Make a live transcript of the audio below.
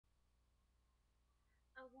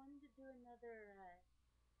do another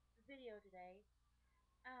video today.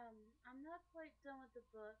 I'm not quite done with the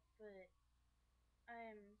book, but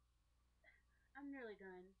I'm I'm nearly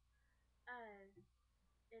done. Uh,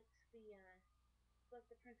 it's the book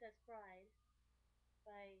The Princess Bride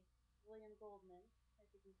by William Goldman, as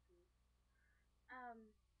you can see. Um,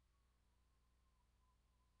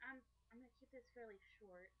 I'm gonna keep this fairly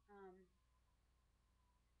short.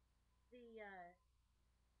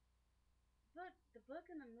 The book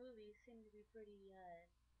and the movie seem to be pretty.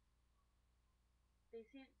 They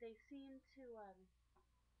seem to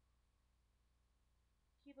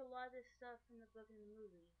keep a lot of this stuff from the book and the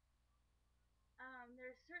movie.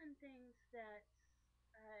 There are certain things that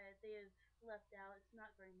they have left out. It's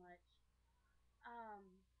not very much. Um,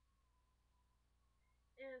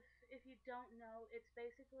 if you don't know, it's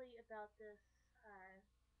basically about this uh,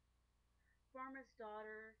 farmer's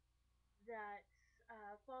daughter that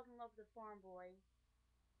falls in love with a farm boy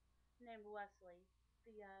named Wesley.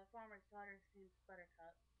 The farmer's daughter's name's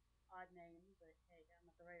Buttercup. Odd name, but hey, I'm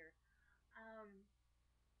not the writer. Um,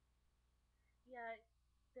 yeah,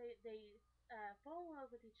 they fall in love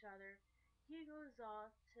with each other. He goes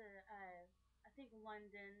off to I think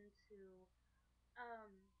London to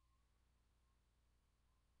um,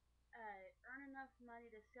 earn enough money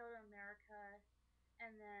to sail to America,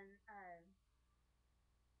 and then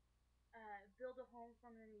build a home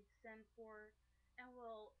for him that he'd send for, and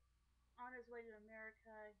will on his way to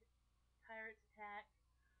America, pirates attack,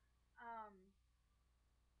 um,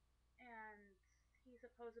 and he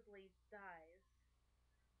supposedly dies.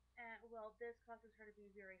 And well, this causes her to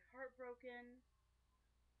be very heartbroken,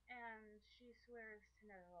 and she swears to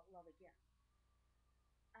never love again.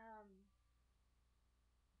 Um,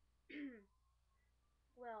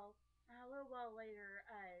 well, a little while later,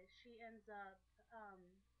 she ends up.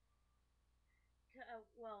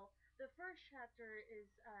 Well, the first chapter is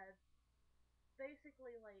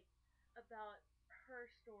basically like about her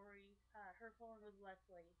story, her falling with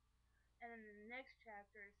Wesley, and then the next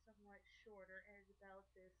chapter is somewhat shorter and is about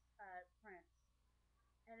this prince,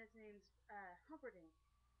 and his name's Humperdinck.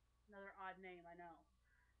 Another odd name, I know.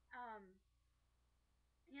 Um,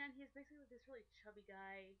 and he's basically this really chubby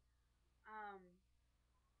guy. Um,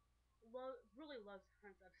 really loves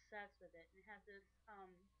hunts, obsessed with it, and has this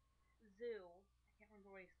zoo. I can't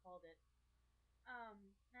remember what he's called it.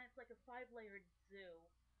 And it's like a five-layered zoo,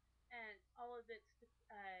 and all of it's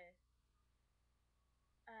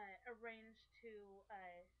arranged to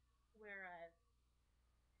where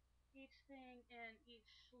each thing in each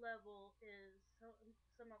level is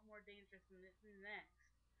somewhat more dangerous than the next.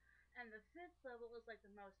 And the fifth level is like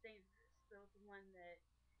the most dangerous, the one that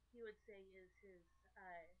he would say is his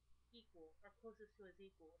equal or closest to his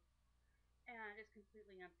equal, and it's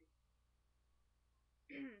completely empty.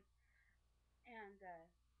 And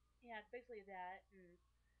yeah, it's basically that. And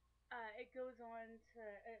it goes on to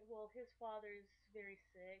well, his father's very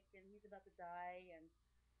sick and he's about to die, and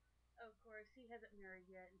of course he hasn't married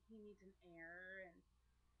yet, and he needs an heir, and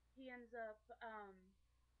he ends up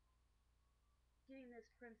getting this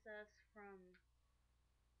princess from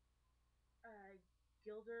uh,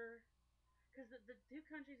 Gilder, because the two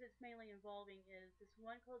countries it's mainly involving is this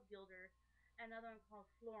one called Gilder, and another one called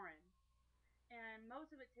Florin, and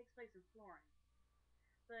most of it takes place in Florin,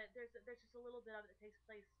 but there's just a little bit of it that takes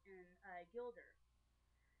place in Gilder,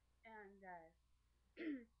 and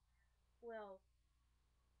well,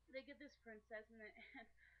 they get this princess, and, and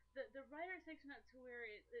the writer takes it to where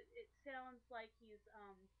it sounds like he's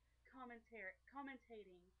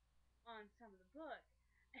commentating on some of the book,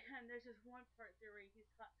 and there's just one part there where he's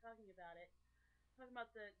talking about it, talking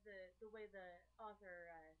about the way the author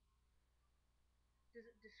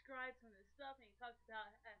describes some of this stuff, and he talks about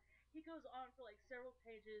he goes on for like several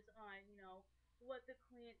pages on what the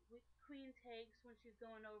queen takes when she's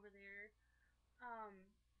going over there, um,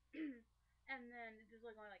 and then there's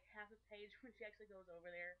like only like half a page when she actually goes over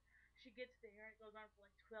there. She gets there and it goes on for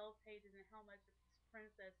like 12 pages and how much this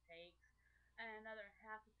princess takes, and another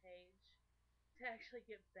half a page to actually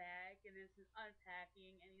get back, and it's an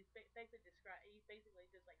unpacking, and he basically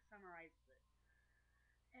just like summarizes it,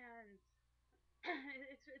 and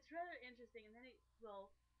it's rather interesting. And then it well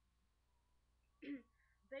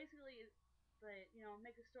basically, but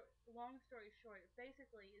make a story long story short, it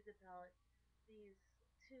basically is about these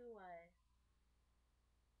two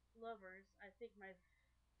lovers. I think my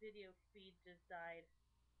video feed just died.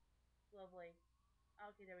 Lovely.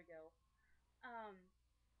 Okay, there we go. Um,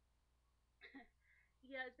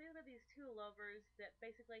 yeah, it's basically about these two lovers that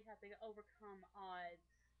basically have to overcome odds,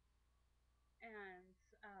 and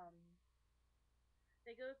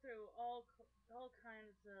they go through all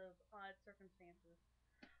kinds of odd circumstances.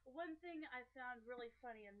 One thing I found really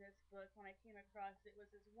funny in this book when I came across it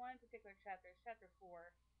was this one particular chapter, chapter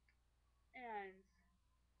 4. And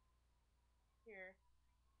here,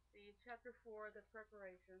 see, chapter 4, the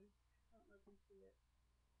preparations. I don't know if you can see it.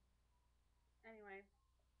 Anyway,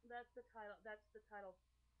 that's the title. That's the title,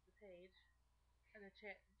 the page, of the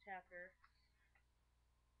chapter.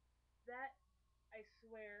 That, I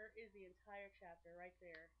swear, is the entire chapter right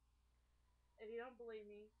there. If you don't believe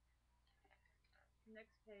me,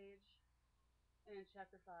 next page, and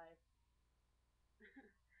chapter 5.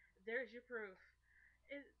 There's your proof.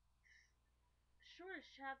 It's shortest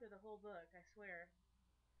chapter of the whole book, I swear.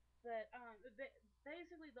 But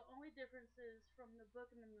basically, the only differences from the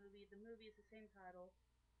book and the movie is the same title.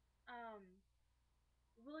 Um,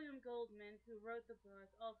 William Goldman, who wrote the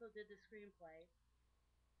book, also did the screenplay.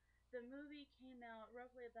 The movie came out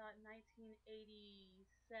roughly about 1987,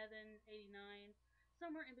 89,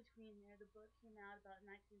 somewhere in between there. The book came out about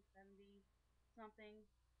 1970 something,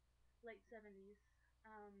 late 70s.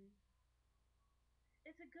 Um,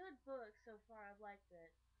 it's a good book so far. I've liked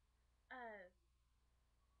it. Uh,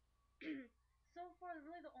 so far,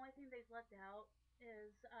 really the only thing they've left out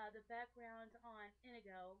is the background on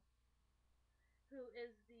Inigo, who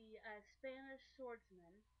is the Spanish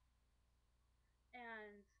swordsman,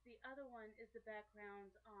 and the other one is the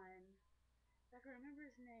background on. If I can remember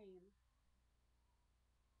his name.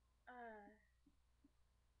 I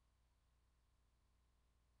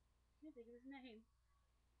can't think of his name.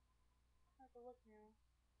 I have to look now.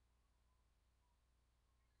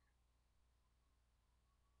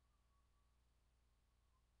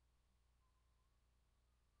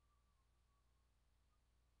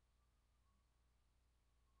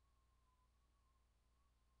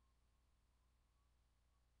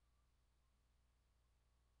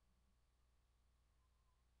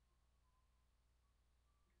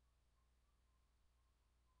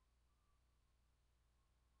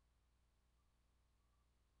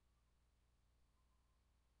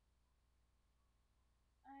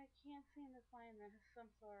 I can't seem to find this. I'm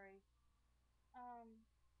sorry. Um,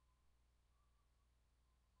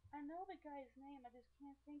 I know the guy's name. I just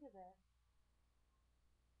can't think of it.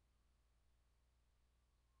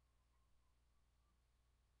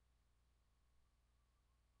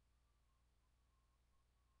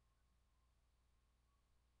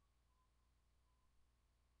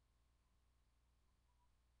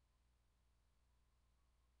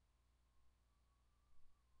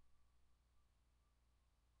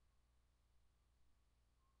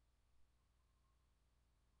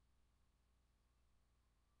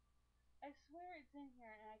 I swear it's in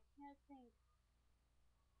here, and I can't think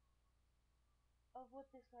of what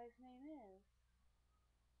this guy's name is.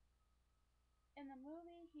 In the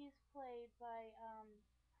movie, he's played by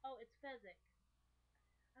oh, it's Fezzik.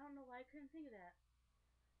 I don't know why I couldn't think of that.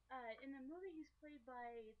 In the movie, he's played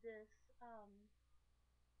by this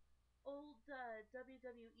old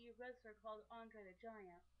WWE wrestler called Andre the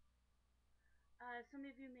Giant. Some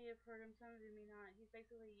of you may have heard him, some of you may not. He's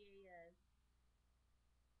basically a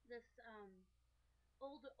this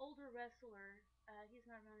older wrestler. He's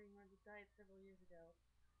not around anymore. He died several years ago,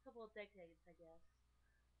 a couple of decades, I guess.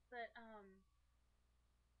 But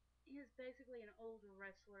he is basically an older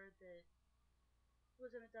wrestler that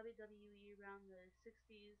was in the WWE around the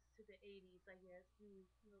 60s to the 80s, I guess, maybe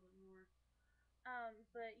a little bit more.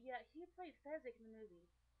 But yeah, he played Fezzik in the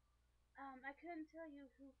movie. I couldn't tell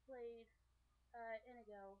you who played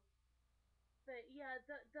Inigo, but yeah,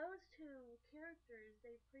 those two characters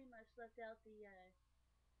they pretty much left out their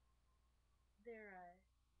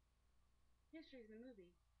histories in the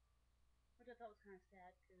movie, which I thought was kind of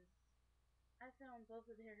sad because I found both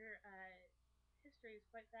of their histories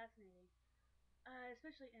quite fascinating,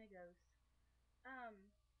 especially Inigo's. Um,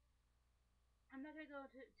 I'm not gonna go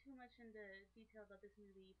too much into detail about this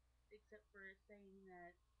movie, except for saying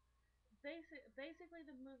that basically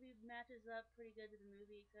the movie matches up pretty good to the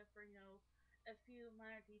movie, except for a few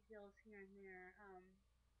minor details here and there.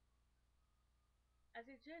 I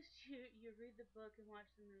suggest you read the book and watch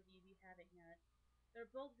the movie if you haven't yet. They're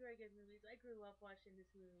both very good movies. I grew up watching this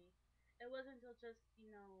movie. It wasn't until just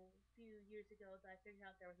a few years ago that I figured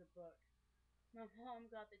out there was a book. My mom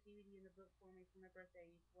got the DVD and the book for me for my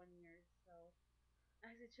birthday one year, so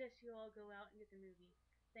I suggest you all go out and get the movie.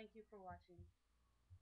 Thank you for watching.